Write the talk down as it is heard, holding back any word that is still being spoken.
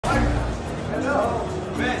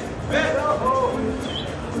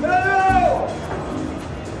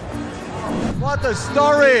What a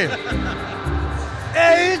story!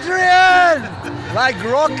 Adrian! Like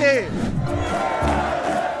Rocky!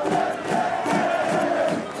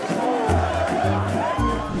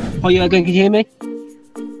 Hi Jurgen, can you hear me?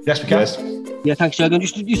 Yes, we can. Yes. Yeah, thanks Jurgen.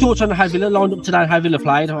 Just your thoughts on how Villa lined up today, how Villa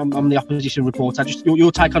played. I'm the opposition reporter. Just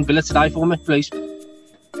your take on Villa today for me, please.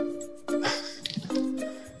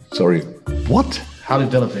 Sorry. What? How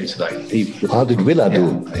did Villa play today? How did Villa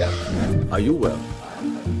do? Yeah. Are you well?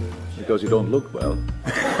 Because you don't look well.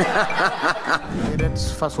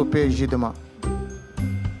 Face au PSG demain.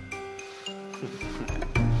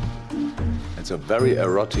 It's a very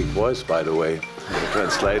erotic voice, by the way, the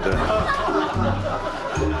translator.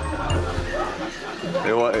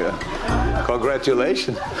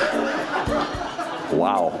 Congratulations.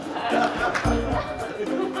 Wow.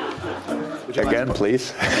 Again,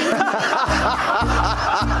 please.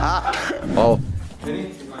 Oh.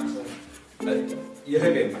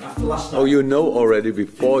 Oh, you know already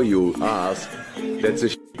before you ask. That's a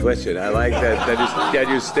question. I like that. That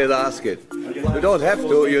you still ask it. You don't have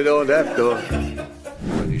to. You don't have to.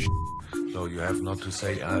 So you have not to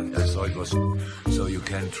say, I saw it was. So you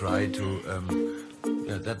can try to.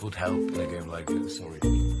 Yeah, that would help in a game like this. Sorry, I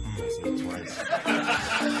said it twice.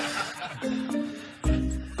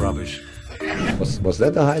 Rubbish. Was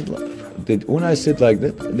that the highlight? Did Unai sit like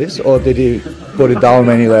this, or did he put it down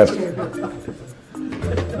when he left?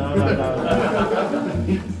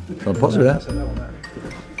 Not possible, huh?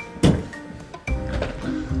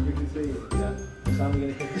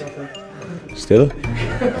 Still?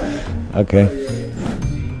 Okay.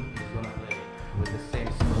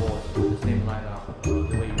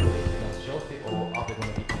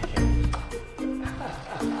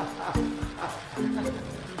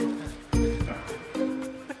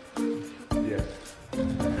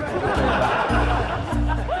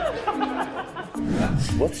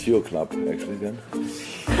 What's your club actually then?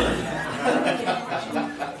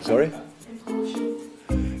 Sorry?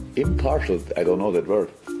 Impartial. I don't know that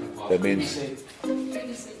word. That means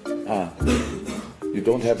you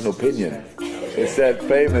don't have an opinion. It's that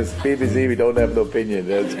famous BBC. We don't have an opinion.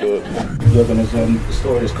 That's good. Jurgen, the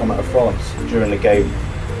story has come out of France during the game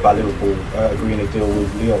about Liverpool agreeing a deal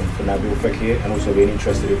with Lyon for Nabil Fekir and also being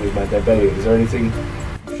interested if he's made their debut. Is there anything?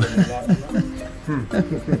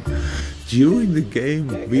 During the game,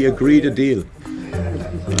 we agreed a deal.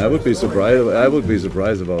 I would be surprised. I would be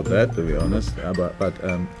surprised about that, to be honest. But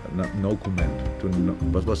no comment.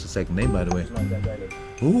 What was the second name, by the way?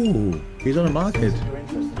 Ooh, he's on the market.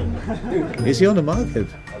 Is he on the market?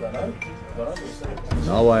 I don't know.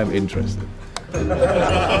 Now I'm interested.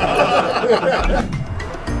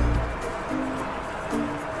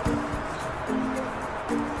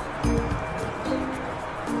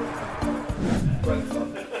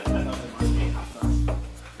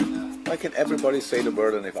 Why can everybody say the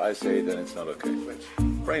word, and if I say it, then it's not okay?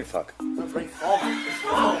 Brain fuck. Brain fuck.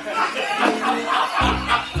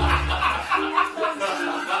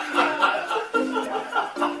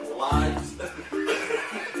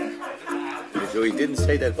 So he didn't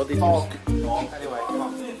say that. What did you say?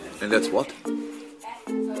 And that's what?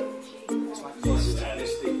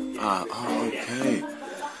 Okay.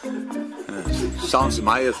 Sounds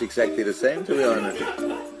Myers exactly the same, to be honest.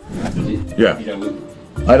 Yeah.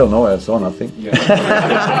 I don't know, I saw nothing. You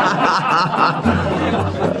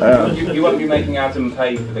won't be making Adam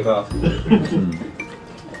pay for the glass?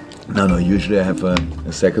 No, usually I have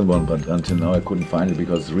a second one, but until now I couldn't find it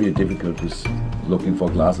because it's really difficult with looking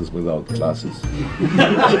for glasses without glasses.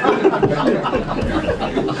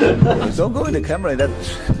 Don't go in the camera.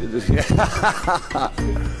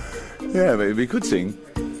 Yeah, we could sing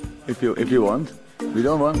if you want. We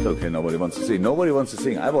don't want. Okay, nobody wants to sing. Nobody wants to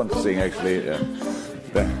sing. I want to sing actually.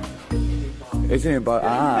 Isn't it about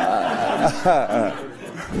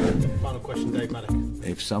Final question, Dave Maddock.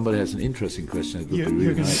 If somebody has an interesting question, it would be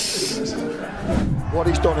really nice. What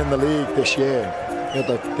he's done in the league this year, you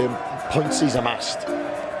know, the points he's amassed,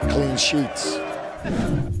 clean sheets.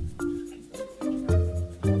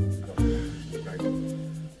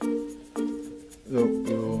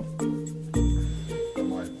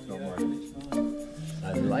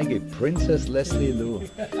 I like it, Princess Leslie Lou.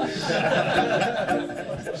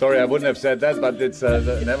 Sorry, I wouldn't have said that, but it's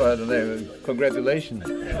never heard the name. Congratulations,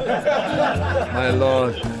 my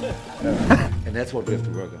lord. And that's what we have to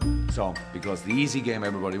work on. So, because the easy game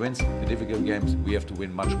everybody wins, the difficult games we have to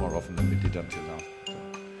win much more often than we did until now. So,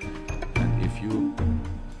 and if you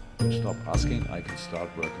stop asking, I can start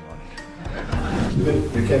working on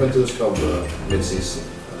it. You came into this club mid-season,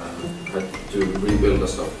 had to rebuild and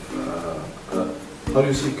stuff. How do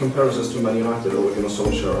you see comparisons to Man United or Gunnar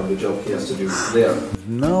Solskjaer and the job he has to do there?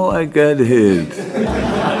 Now I get it.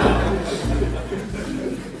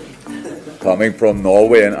 Coming from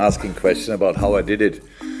Norway and asking questions about how I did it.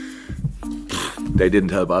 They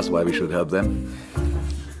didn't help us, why we should help them?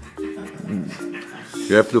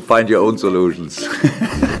 You have to find your own solutions.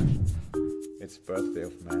 It's birthday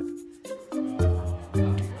of Matt.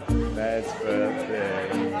 Matt's birthday.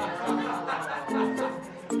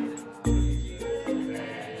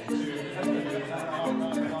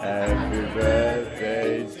 Happy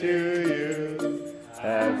birthday to you.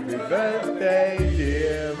 Happy birthday,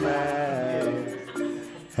 dear Matt.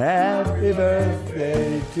 Happy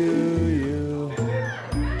birthday to you.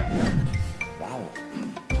 Wow.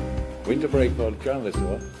 Winter break for journalists,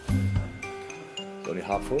 what? It's only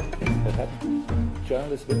half full. What happened?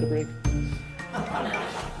 Journalist winter break?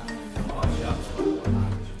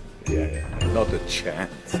 Yeah, not a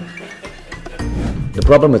chance. The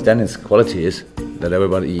problem with Dennis' quality is that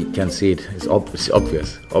everybody can see it. It's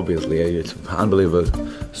obvious. Obviously, it's unbelievable,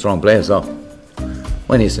 strong player. So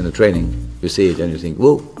when he's in the training, you see it and you think,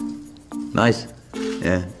 whoa, nice.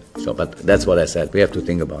 Yeah. So, but that's what I said. We have to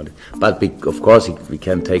think about it. But of course, we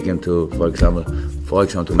can take him to, for example,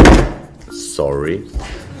 sorry.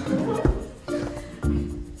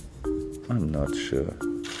 I'm not sure.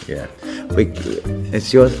 Yeah.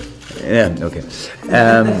 It's yours? Yeah, okay.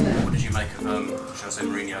 What did you make of Jose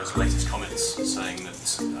Mourinho's latest comments saying that,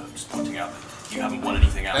 just pointing out that you haven't won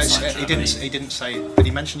anything outside Germany? He didn't say. Did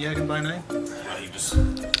he mention Jurgen by name? Well, it was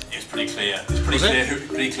pretty clear. It was pretty clear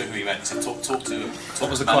who he meant. He said talk to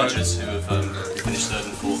managers who have finished third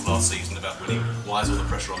and fourth last season about winning. Why is all the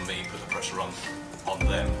pressure on me? Put the pressure on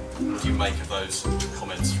them. What do you make of those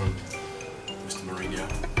comments from Mr. Mourinho?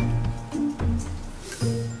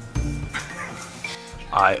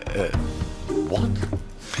 What?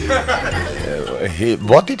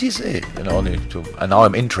 What did he say? And now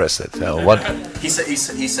I'm interested. What? He said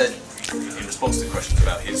in response to questions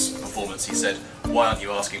about his performance, he said, "Why aren't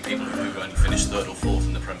you asking people who only finished third or fourth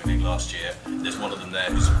in the Premier League last year? There's one of them there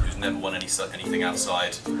who's never won anything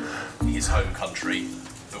outside his home country,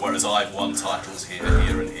 whereas I've won titles here,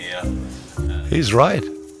 and here." He's right.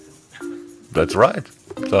 That's right.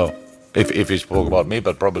 So. If he spoke about me,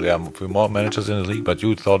 but probably I'm a few more managers in the league, but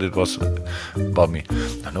you thought it was about me.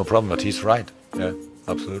 No problem, but he's right. Yeah,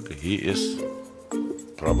 absolutely. He is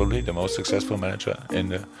probably the most successful manager in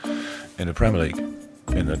the Premier League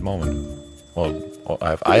in that moment. Well,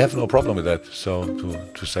 I have no problem with that, so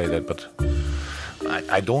to say that, but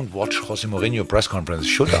I don't watch Jose Mourinho press conferences,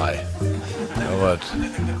 should I? They're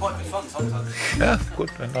quite good fun sometimes. Yeah,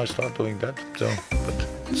 good, and I start doing that. But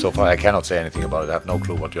so far I cannot say anything about it. I have no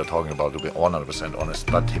clue what you're talking about, to be 100% honest.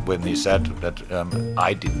 But when he said that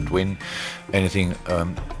I didn't win anything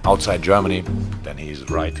outside Germany, then he's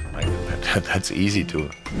right. That's easy to.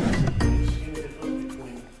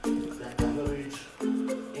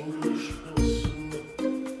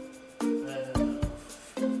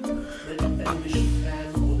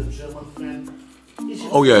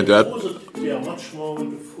 Oh yeah, that. Yeah, much more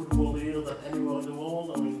with the football here than anywhere in the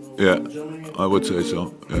world. I mean, yeah, Germany. I would say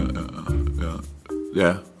so.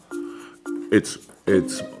 Yeah. It's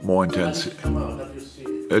more intense.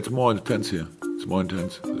 It's more intense here. It's more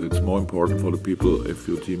intense. It's more important for the people if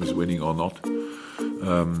your team is winning or not.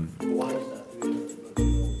 Why is that?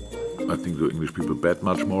 I think the English people bet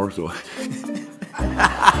much more. So.